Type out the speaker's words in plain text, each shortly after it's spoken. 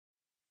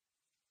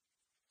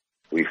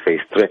We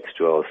face threats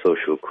to our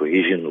social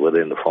cohesion,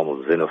 whether in the form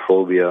of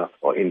xenophobia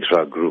or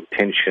intra-group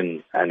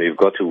tension, and we've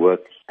got to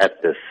work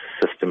at this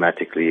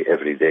systematically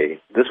every day.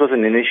 This was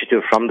an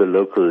initiative from the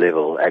local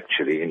level,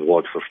 actually, in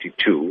Ward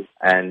 52,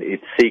 and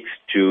it seeks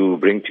to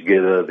bring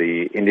together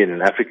the Indian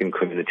and African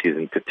communities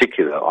in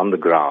particular on the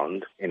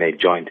ground in a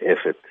joint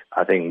effort.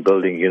 I think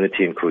building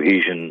unity and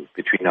cohesion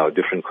between our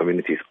different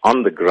communities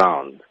on the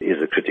ground is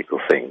a critical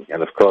thing.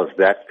 And of course,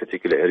 that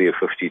particular area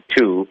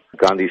 52,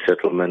 Gandhi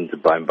settlement,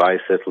 Bambai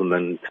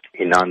settlement,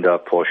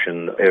 Inanda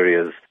portion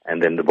areas,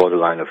 and then the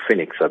borderline of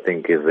Phoenix, I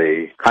think, is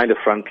a kind of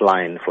front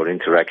line for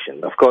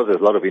interaction. Of course,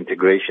 there's a lot of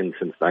integration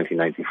since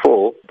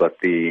 1994, but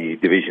the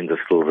divisions are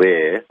still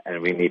there,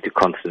 and we need to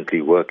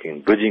constantly work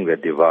in bridging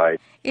that divide.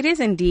 It is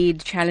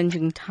indeed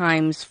challenging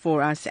times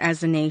for us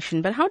as a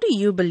nation, but how do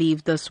you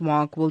believe this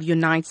walk will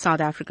unite South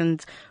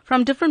Africans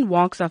from different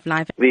walks of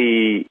life?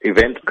 The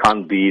event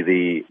can't be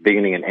the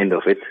beginning and end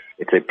of it.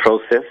 It's a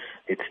process.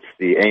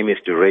 The aim is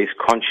to raise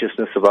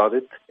consciousness about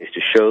it, is to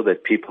show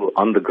that people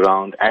on the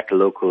ground at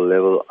local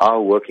level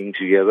are working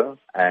together,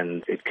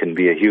 and it can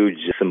be a huge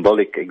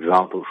symbolic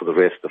example for the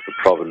rest of the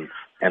province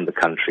and the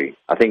country.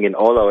 I think in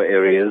all our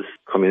areas,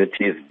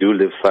 communities do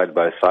live side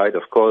by side.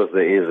 Of course,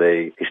 there is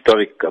a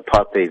historic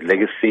apartheid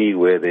legacy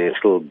where there are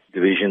still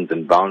divisions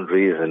and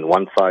boundaries, and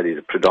one side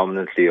is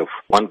predominantly of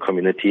one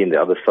community and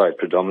the other side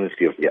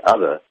predominantly of the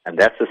other. And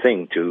that's the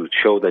thing, to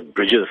show that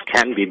bridges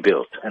can be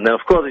built. And then,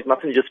 of course, it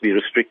mustn't just be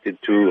restricted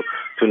to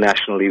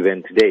national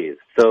event days.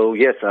 So,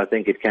 yes, I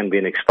think it can be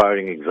an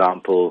inspiring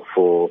example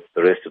for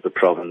the rest of the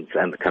province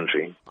and the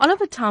country.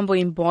 Oliver Tambo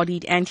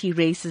embodied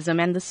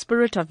anti-racism and the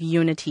spirit of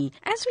unity.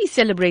 As we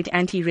celebrate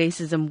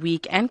Anti-Racism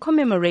Week and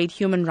commemorate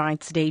Human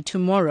Rights Day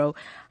tomorrow,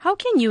 how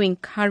can you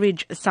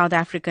encourage South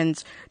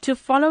Africans to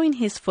follow in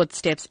his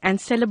footsteps and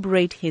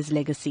celebrate his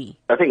legacy?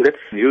 I think let's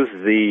use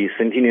the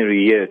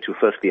centenary year to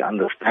firstly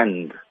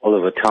understand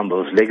Oliver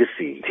Tambo's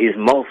legacy. His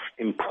most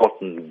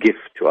important gift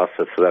to us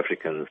as South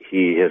Africans,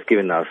 he has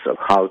given us of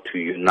how to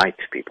unite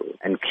people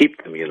and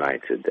keep them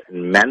united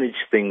and manage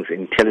things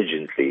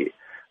intelligently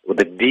with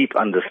a deep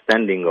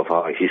understanding of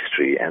our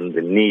history and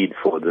the need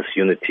for this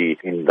unity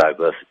in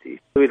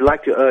diversity. We'd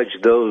like to urge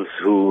those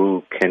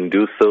who can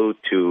do so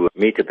to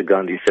meet at the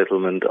Gandhi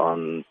settlement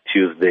on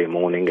Tuesday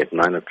morning at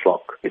 9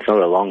 o'clock. It's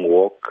not a long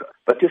walk,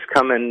 but just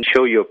come and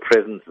show your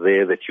presence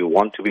there, that you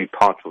want to be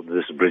part of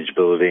this bridge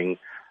building.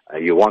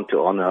 You want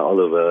to honor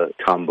Oliver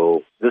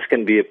Tambo. This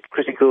can be a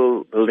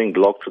critical building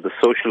block to the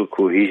social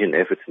cohesion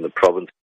efforts in the province.